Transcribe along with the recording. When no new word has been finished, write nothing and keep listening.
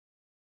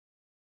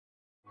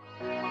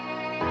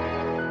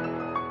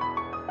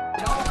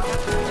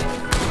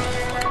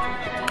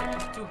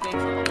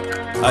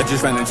I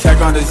just ran a check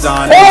on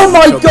design. Oh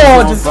my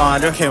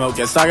god! Came up,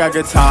 guess I got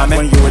good timing.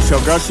 When you with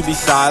your girl, she be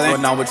silent.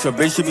 When I'm with your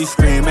bitch, she be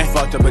screaming.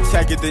 Fucked up a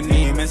check at the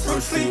Neiman. So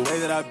see the way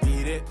that I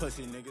beat it.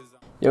 Pussy niggas.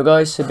 Yo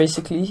guys, so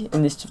basically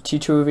in this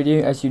tutorial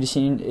video, as you've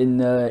seen in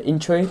the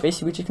intro,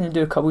 basically we're just going to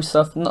do a couple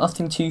stuff,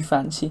 nothing too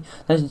fancy,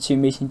 nothing too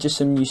amazing, just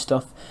some new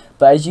stuff.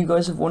 But as you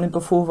guys have wanted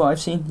before, what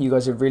I've seen, you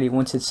guys have really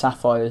wanted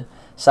Sapphire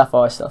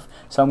stuff,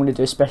 so I'm going to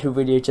do a special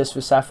video just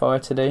for Sapphire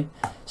today.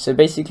 So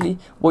basically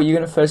what you're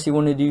going to firstly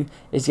want to do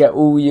is get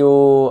all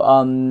your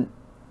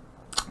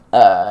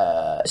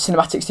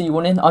cinematics that you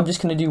want in. I'm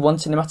just going to do one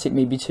cinematic,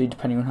 maybe two,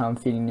 depending on how I'm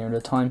feeling near the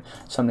time.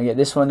 So I'm going to get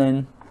this one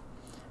in,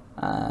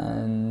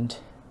 and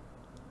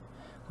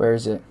where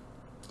is it?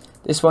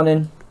 This one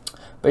in,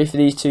 both of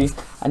these two,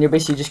 and you're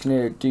basically just going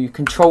to do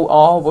Control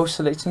R while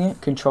selecting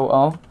it, Control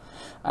R,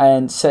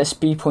 and set a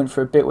speed point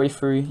for a bit way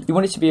through. You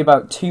want it to be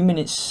about 2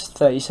 minutes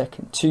 30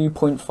 seconds,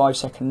 2.5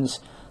 seconds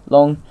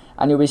long,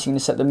 and you're basically going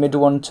to set the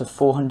middle one to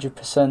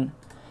 400%. Then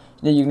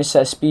you're going to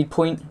set a speed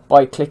point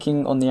by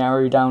clicking on the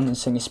arrow down and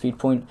setting a speed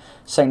point,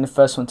 setting the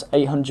first one to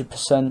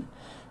 800%,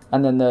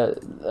 and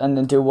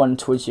then do one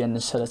towards the end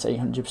and set it to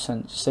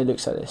 800%. So it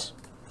looks like this.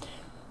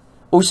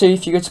 Also,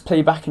 if you go to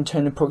playback and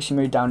turn the proxy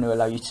mode down, it will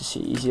allow you to see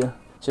it easier.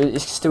 So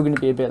it's still going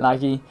to be a bit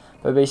laggy,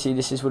 but basically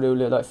this is what it will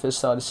look like for the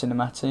start of the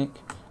cinematic.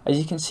 As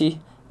you can see,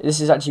 this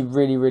is actually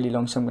really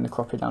long, so I'm going to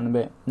crop it down a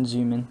bit and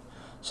zoom in.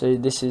 So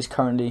this is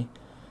currently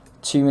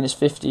 2 minutes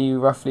 50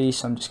 roughly,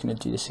 so I'm just going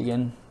to do this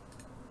again.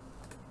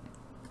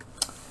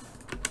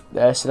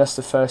 There, so that's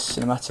the first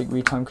cinematic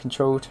retime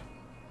controlled.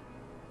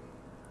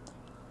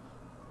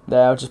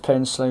 There, I'll just play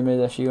in slow-mo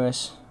there for you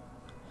guys.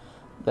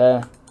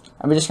 There.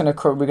 And we're just going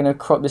to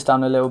crop this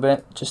down a little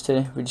bit, just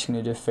here. We're just going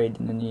to do a fade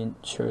in the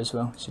intro as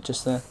well, so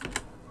just there.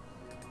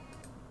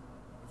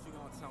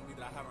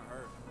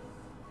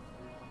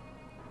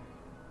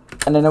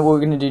 And then what we're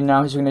going to do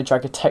now is we're going to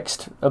drag a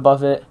text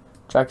above it,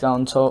 drag that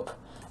on top.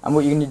 And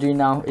what you're going to do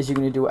now is you're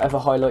going to do whatever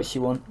highlights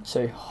you want.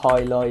 So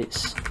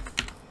highlights,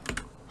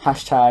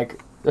 hashtag,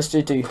 let's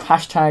do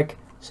hashtag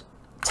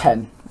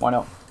 10, why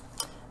not?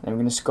 And then we're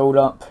going to scroll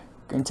up,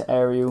 go into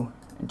Arial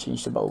and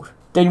change to bold.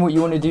 Then what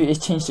you want to do is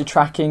change the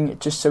tracking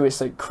just so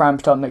it's like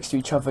cramped up next to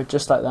each other,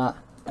 just like that.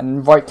 And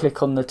then right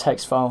click on the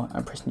text file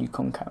and press new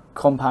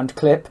compound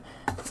clip,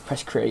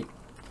 press create.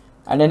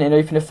 And then in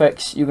open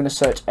effects, you're going to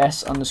search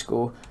S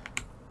underscore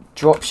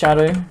drop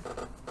shadow,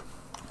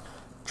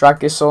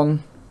 drag this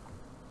on,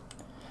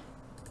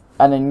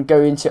 and then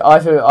go into I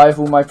have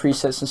all my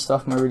presets and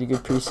stuff, my really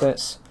good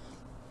presets.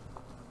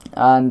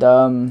 And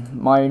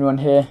my own one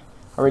here,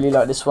 I really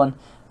like this one.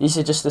 These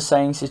are just the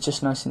sayings, it's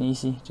just nice and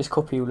easy. Just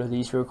copy all of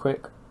these real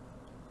quick.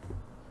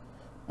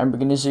 And we're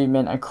going to zoom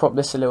in and crop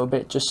this a little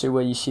bit, just so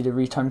where you see the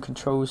retime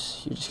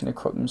controls, you're just going to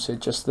crop them so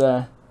just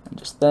there and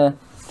just there.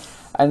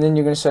 And then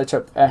you're going to search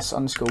up S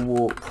underscore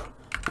warp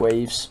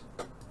waves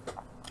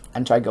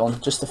and drag it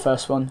on, just the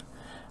first one.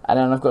 And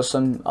then I've got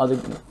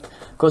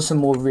some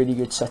more really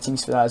good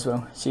settings for that as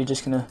well. So you're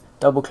just going to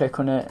double click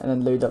on it and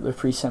then load up the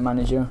preset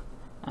manager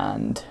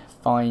and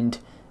find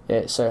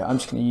it. So I'm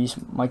just going to use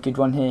my good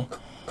one here.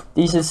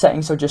 These are the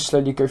settings, I'll just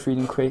slowly go through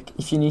them quick.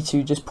 If you need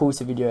to, just pause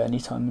the video at any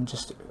time and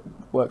just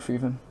work through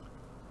them.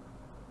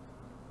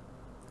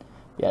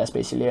 Yeah, that's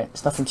basically it.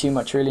 It's nothing too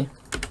much really.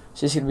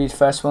 So this is going to be the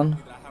first one.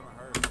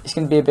 It's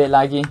going to be a bit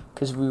laggy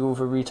because we all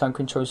the retime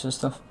controls and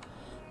stuff.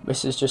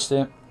 This is just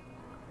it.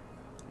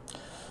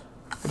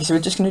 Okay, so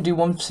we're just going to do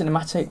one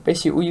cinematic.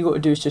 Basically all you got to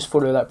do is just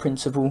follow that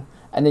principle,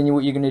 and then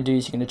what you're going to do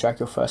is you're going to drag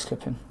your first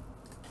clip in.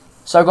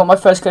 So I've got my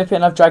first clip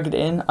in, I've dragged it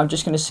in. I'm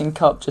just going to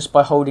sync up just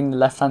by holding the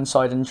left hand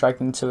side and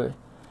dragging to it,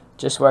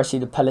 just where I see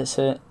the pellets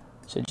hit.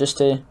 So just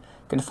here,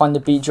 I'm going to find the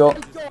beat drop.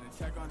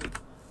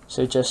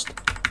 So just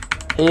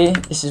here,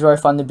 this is where I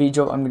find the beat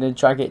drop. I'm going to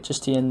drag it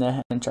just here and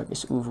there and drag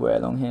this all the way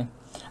along here.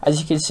 As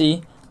you can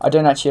see, I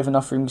don't actually have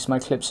enough room because my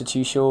clips are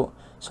too short.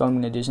 So what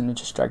I'm going to do is I'm going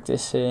to just drag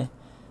this here,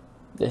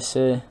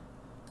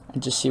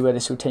 and just see where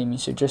this will take me.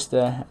 So just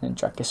there, and then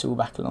drag this all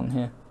back along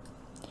here.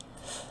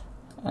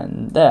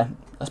 And there,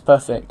 that's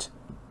perfect.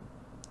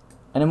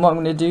 And then what I'm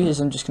going to do is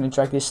I'm just going to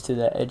drag this to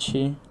the edge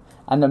here,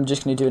 and I'm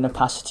just going to do an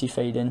opacity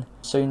fade in.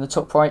 So in the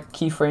top right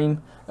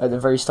keyframe at the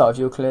very start of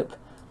your clip,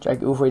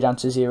 drag it all the way down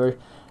to 0,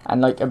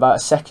 and like about a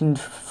second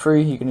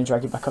through you're going to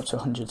drag it back up to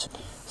 100. So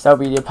that'll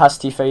be the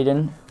opacity fade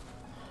in.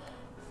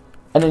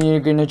 And then you're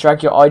going to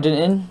drag your ident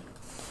in.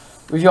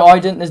 With your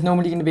ident, there's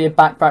normally going to be a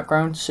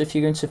background, so if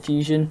you go into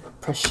Fusion,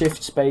 press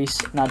Shift Space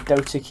and add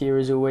Delta key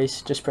as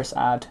always. Just press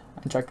Add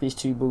and drag these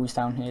two balls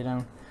down here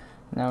down.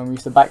 Now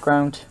remove the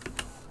background.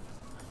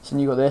 So then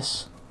you got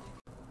this.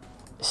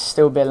 It's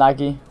still a bit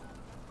laggy,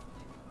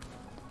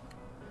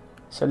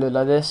 so look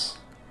like this.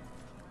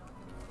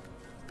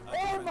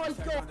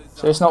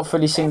 So it's not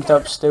fully synced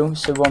up still,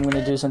 so what I'm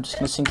going to do is I'm just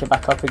going to sync it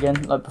back up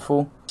again like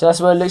before. So that's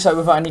what it looks like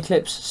without any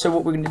clips. So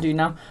what we're going to do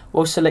now,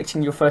 while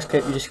selecting your first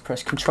clip, you just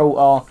press Control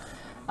R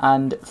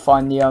and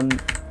find the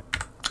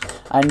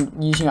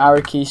and using your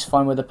arrow keys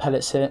find where the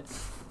pellets hit.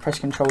 Press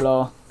Control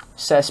R,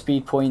 set a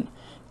speed point,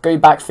 go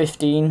back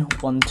 15,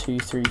 1, 2,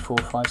 3, 4,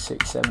 5,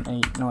 6, 7,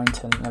 8, 9,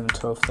 10, 11,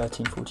 12,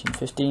 13, 14,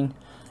 15.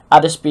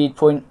 Add a speed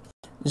point,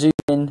 zoom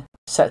in,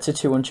 set to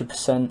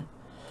 200%,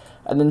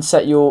 and then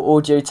set your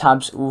audio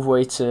tabs all the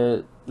way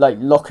to, like,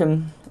 lock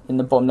them in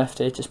the bottom left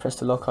here, just press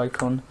the lock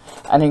icon,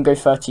 and then go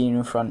 13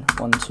 in front,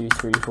 1, 2,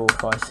 3, 4,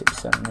 5, 6,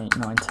 7, 8,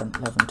 9, 10,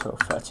 11, 12,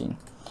 13.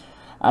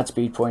 Add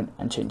speed point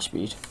and change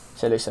speed.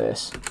 So it looks like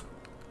this.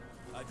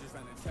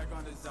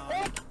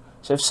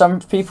 So if some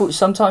people,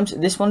 sometimes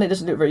this one it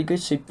doesn't look very good,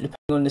 so depending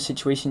on the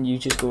situation you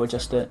just go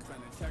adjust it.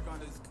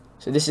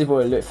 So this is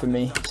what it looked for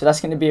me. So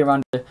that's going to be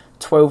around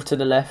 12 to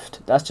the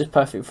left. That's just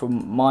perfect for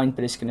mine,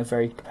 but it's going to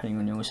vary depending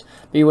on yours.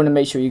 But you want to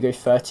make sure you go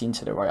 13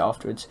 to the right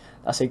afterwards.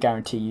 That's a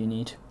guarantee you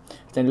need.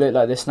 Then look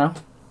like this now.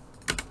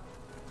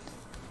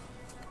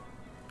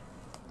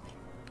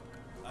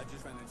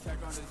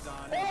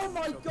 Oh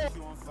my god!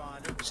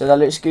 So that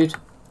looks good.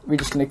 We're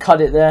just going to cut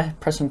it there,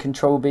 pressing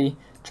Control B,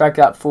 drag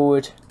that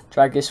forward,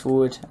 drag this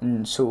forward,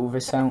 and sort all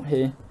this out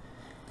here.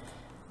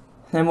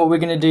 Then what we're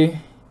going to do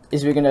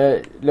is we're going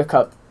to look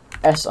up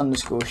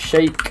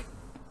S_shake,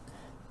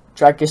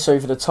 drag this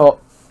over the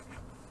top,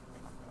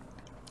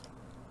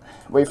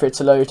 wait for it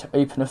to load,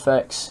 open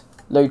effects,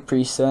 load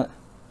preset.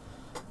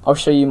 I'll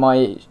show you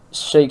my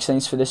shake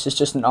settings for this. It's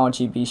just an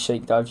RGB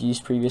shake that I've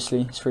used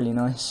previously. It's really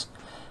nice.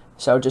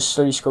 So I'll just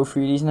slowly scroll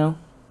through these now.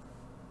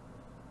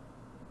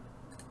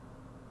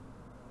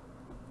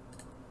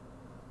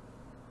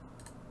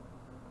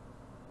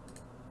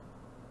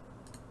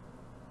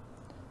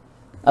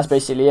 That's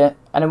basically it.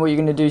 And then what you're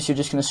going to do is you're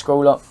just going to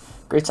scroll up,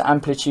 go to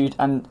amplitude,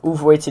 and all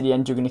the way to the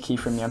end you're going to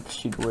keyframe the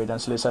amplitude all the way down.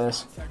 So it looks like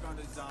this.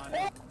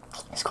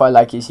 It's quite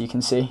laggy, as you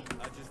can see.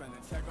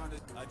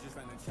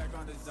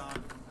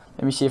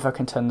 Let me see if I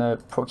can turn the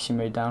proxy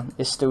mode down.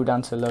 It's still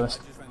down to the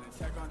lowest.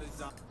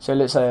 So it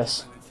looks like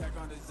this.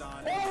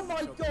 Oh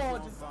my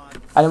god!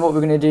 And then what we're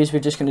going to do is we're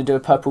just going to do a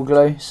purple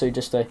glow. So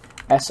just a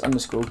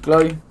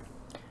S_glow.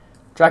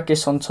 Drag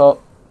this on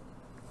top.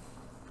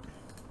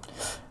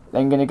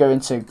 Then going to go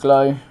into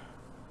glow,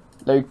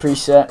 load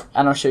preset,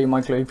 and I'll show you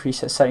my glow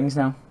preset settings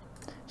now.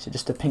 So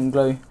just a pink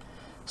glow.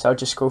 So I'll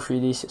just scroll through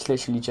these. It's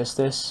literally just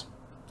this.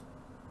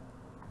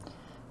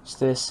 It's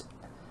this.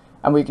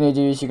 And what you're going to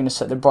do is you're going to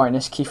set the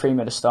brightness keyframe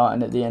at the start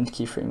and at the end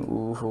keyframe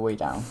all the way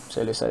down.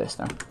 So it looks like this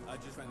now.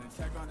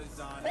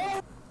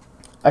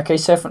 Okay,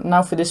 so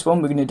now for this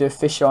one we're going to do a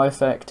fisheye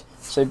effect.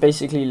 So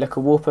basically like a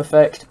warp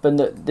effect,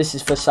 but this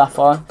is for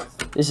Sapphire.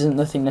 This isn't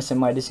the thing that's in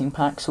my editing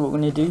pack. So what we're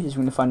going to do is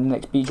we're going to find the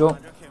next beat drop.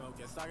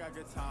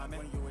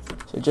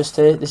 So just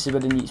here, this is where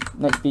the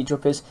next beat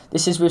drop is.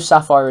 This is with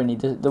Sapphire only.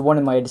 The one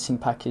in my editing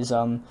pack is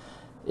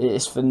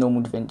it's for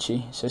normal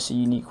Davinci, so it's a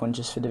unique one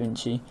just for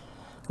Davinci.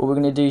 What we're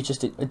going to do is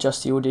just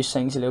adjust the audio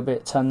settings a little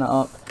bit, turn that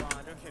up.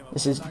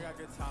 This is.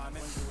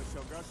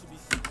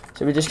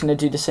 So we're just going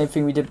to do the same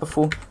thing we did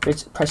before.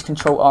 Press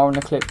Ctrl R on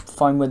the clip,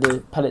 find where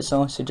the pellets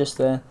are. So just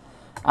there.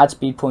 Add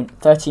speed point.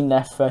 13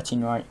 left,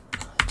 13 right.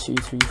 2,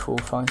 3, 4,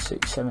 5,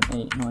 6, 7,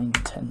 8, 9,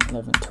 10,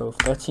 11, 12,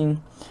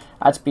 13.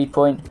 Add speed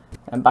point.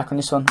 And back on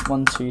this one,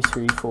 1, 2,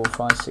 3, 4,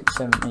 5, 6,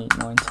 7, 8,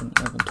 9, 10,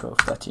 11, 12,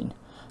 13.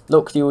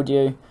 Lock the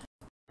audio.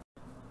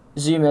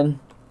 Zoom in.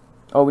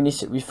 Oh,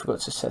 we forgot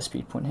to set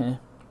speed point here.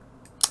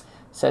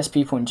 Set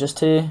speed point just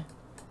here.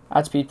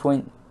 Add speed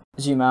point.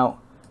 Zoom out.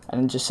 And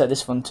then just set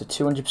this one to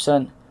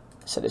 200%.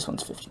 Set this one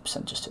to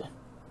 50% just here.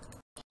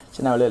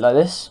 So now it look like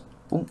this.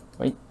 Oh,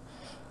 wait.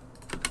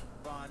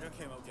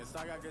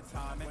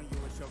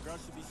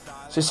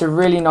 So it's a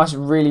really nice,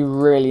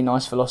 really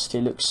nice velocity.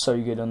 It looks so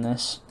good on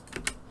this.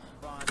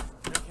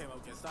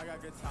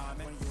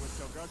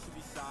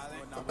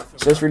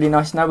 So it's really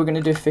nice. Now we're going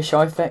to do a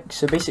fisheye effect.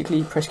 So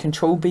basically press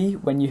Ctrl B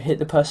when you hit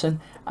the person,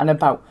 and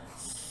about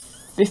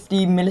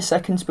 50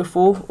 milliseconds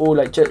before, or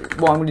like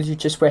what I'm going to do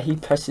just where he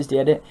presses the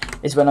edit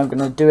is when I'm going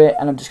to do it,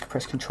 and I'm just going to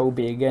press Ctrl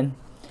B again.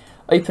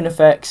 Open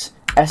effects,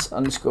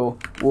 S_warp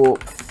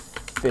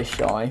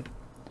fisheye.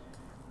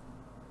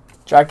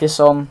 Drag this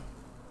on.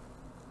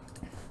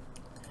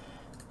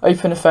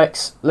 Open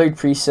effects, load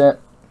preset,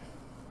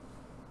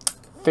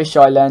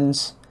 fisheye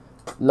lens,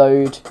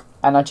 load,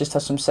 and I just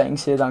have some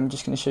settings here that I'm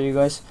just going to show you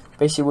guys.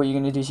 Basically what you're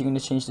going to do is you're going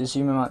to change the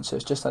zoom amount, so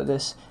it's just like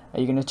this,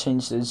 and you're going to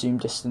change the zoom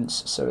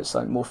distance so it's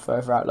like more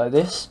further out like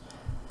this.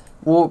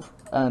 Warp,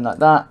 and like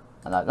that,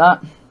 and like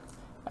that.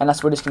 And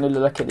that's what it's going to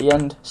look like at the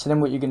end. So then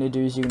what you're going to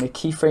do is you're going to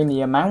keyframe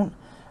the amount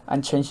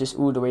and change this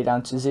all the way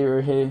down to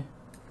 0 here,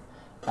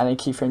 and then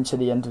keyframe to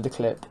the end of the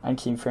clip and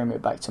keyframe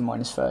it back to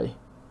 -30.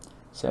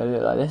 So it'll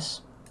look like this.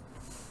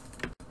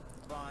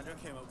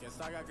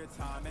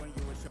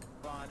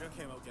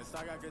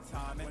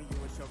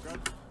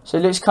 So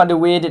it looks kind of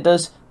weird, it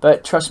does,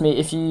 but trust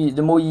me,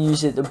 the more you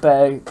use it, the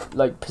better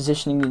like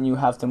positioning than you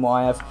have than what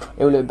I have.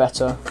 It will look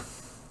better.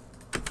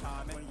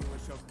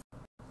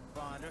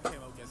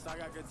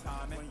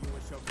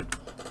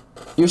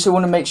 You also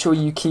want to make sure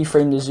you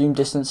keyframe the zoom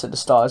distance at the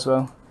start as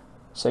well.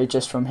 So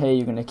just from here,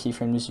 you're going to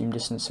keyframe the zoom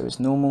distance so it's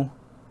normal.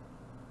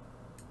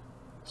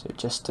 So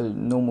just to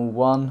normal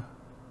 1.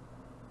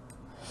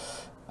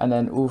 And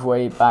then all the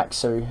way back,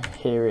 so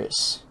here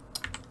it's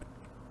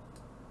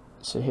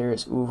So here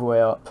it's all the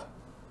way up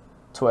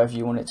to whatever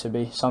you want it to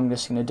be. So I'm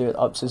just going to do it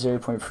up to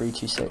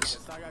 0.326.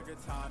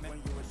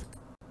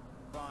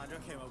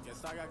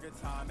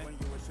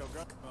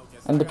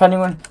 And depending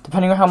on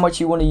how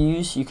much you want to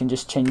use, you can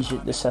just change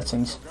the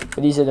settings.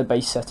 But these are the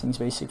base settings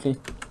basically.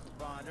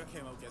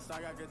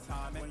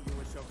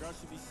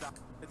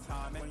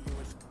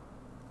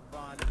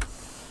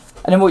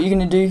 And then what you're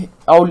going to do,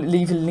 I'll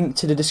leave a link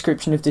to the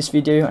description of this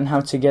video on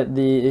how to get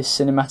the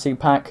cinematic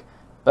pack.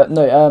 But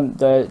no,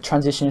 the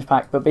transitions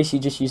pack. But basically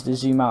just use the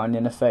zoom out and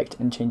in effect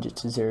and change it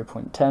to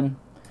 0.10.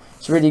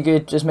 It's really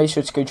good. Just make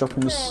sure to go drop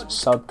him a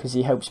sub because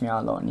he helps me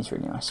out a lot and he's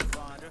really nice.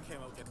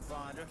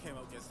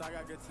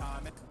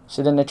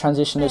 So then the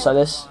transition looks like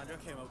this.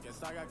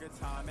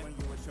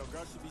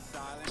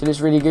 So it's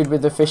really good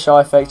with the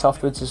fisheye effect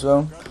afterwards as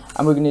well.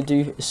 And we're going to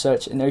do a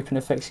search in open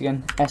effects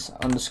again.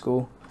 S_shake.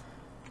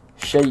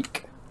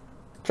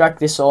 Drag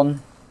this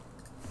onto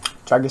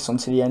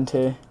the end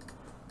here.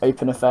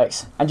 Open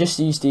effects. And just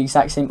use the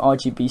exact same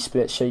RGB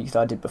split shake that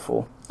I did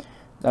before.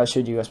 That I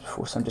showed you guys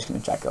before. So I'm just going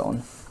to drag it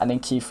on. And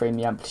then keyframe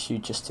the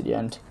amplitude just to the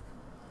end.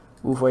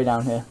 All the way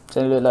down here.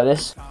 So it'll look like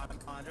this.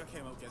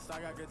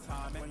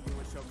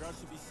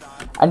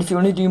 And if you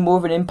want to do more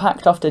of an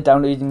impact after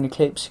downloading the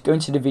clips, go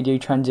into the video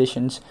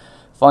transitions,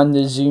 find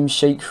the zoom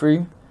shake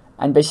through,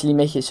 and basically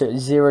make it so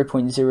it's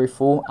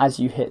 0.04 as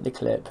you hit the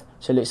clip.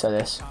 So it looks like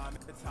this.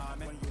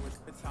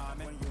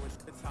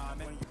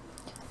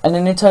 And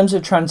then in terms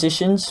of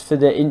transitions for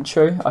the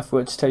intro, I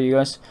forgot to tell you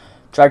guys,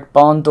 drag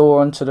barn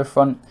door onto the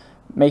front,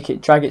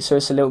 drag it so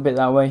it's a little bit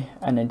that way,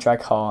 and then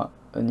drag heart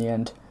on the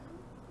end.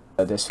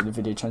 Like this for the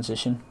video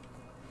transition.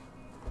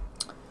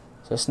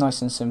 So it's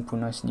nice and simple,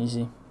 nice and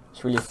easy.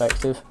 It's really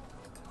effective.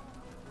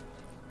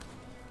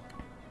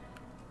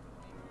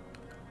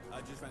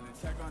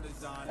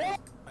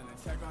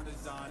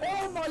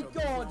 Oh my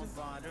god!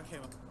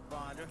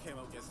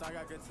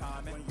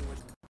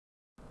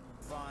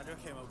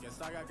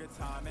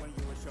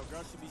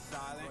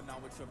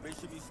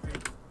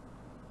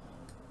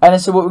 And then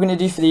so what we're going to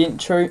do for the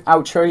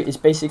outro is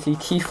basically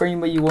keyframe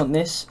where you want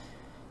this.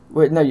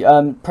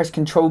 Press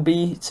Ctrl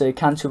B to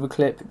cancel the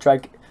clip,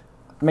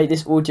 make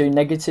this audio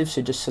negative,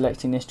 so just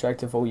selecting this, drag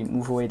the volume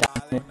all the way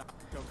down here.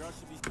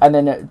 And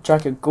then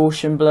drag a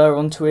Gaussian blur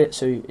onto it,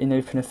 so in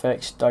open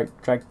effects,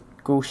 drag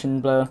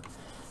Gaussian blur,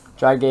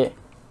 drag it,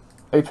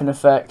 open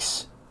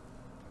effects,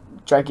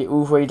 drag it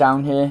all the way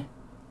down here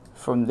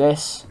from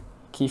this,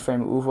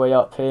 keyframe it all the way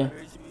up here,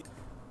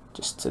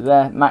 just to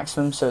there,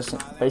 maximum, so it's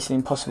basically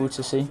impossible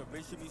to see.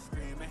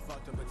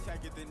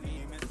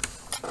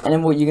 And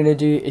then what you're going to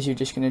do is you're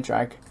just going to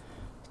drag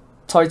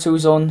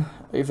titles on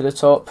over the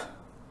top,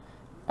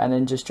 and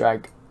then just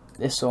drag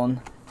this on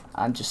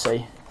and just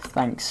say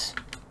thanks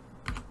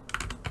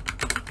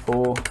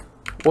for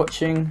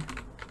watching.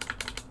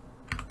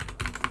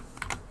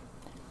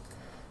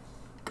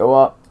 Go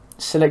up,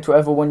 select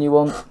whatever one you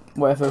want,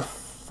 whatever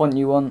font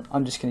you want.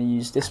 I'm just going to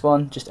use this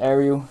one, just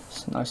Arial.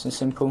 It's nice and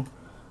simple.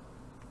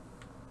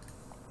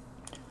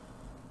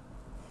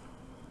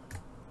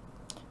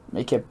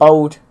 Make it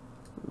bold,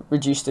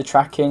 reduce the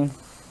tracking,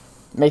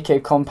 make it a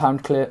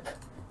compound clip,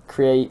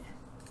 create,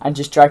 and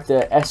just drag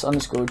the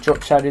S_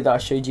 drop shadow that I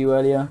showed you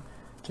earlier.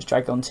 Just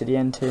drag it onto the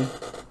end too.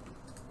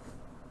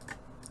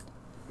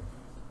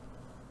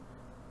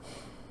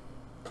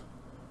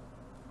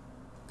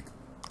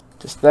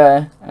 Just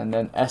there, and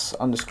then S_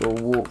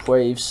 warp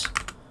waves,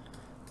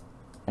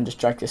 and just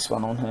drag this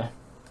one on here.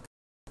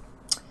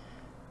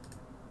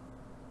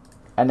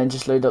 And then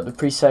just load up the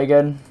preset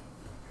again.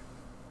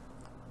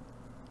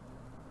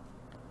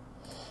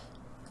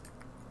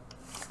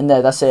 And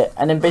there, that's it.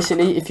 And then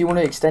basically, if you want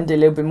to extend it a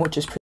little bit more,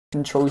 just press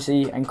Ctrl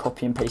Z and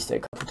copy and paste it a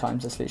couple of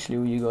times. That's literally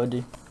all you gotta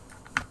do.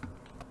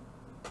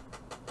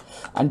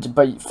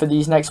 But for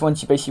these next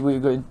ones, you basically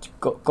what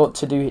you've got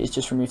to do is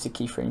just remove the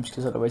keyframes,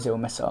 because otherwise it will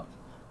mess it up.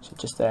 So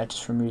just there,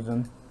 just remove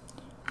them.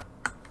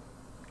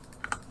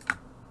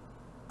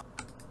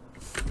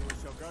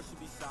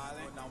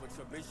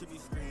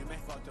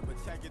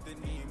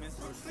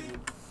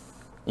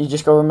 You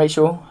just gotta make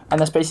sure,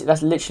 and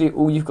that's literally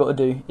all you've got to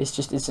do. It's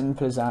just as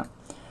simple as that.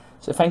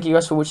 So thank you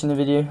guys for watching the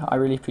video. I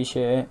really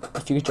appreciate it.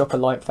 If you could drop a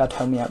like, that'd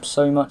help me out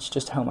so much,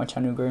 just to help my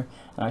channel grow. And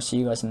I'll see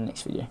you guys in the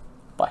next video.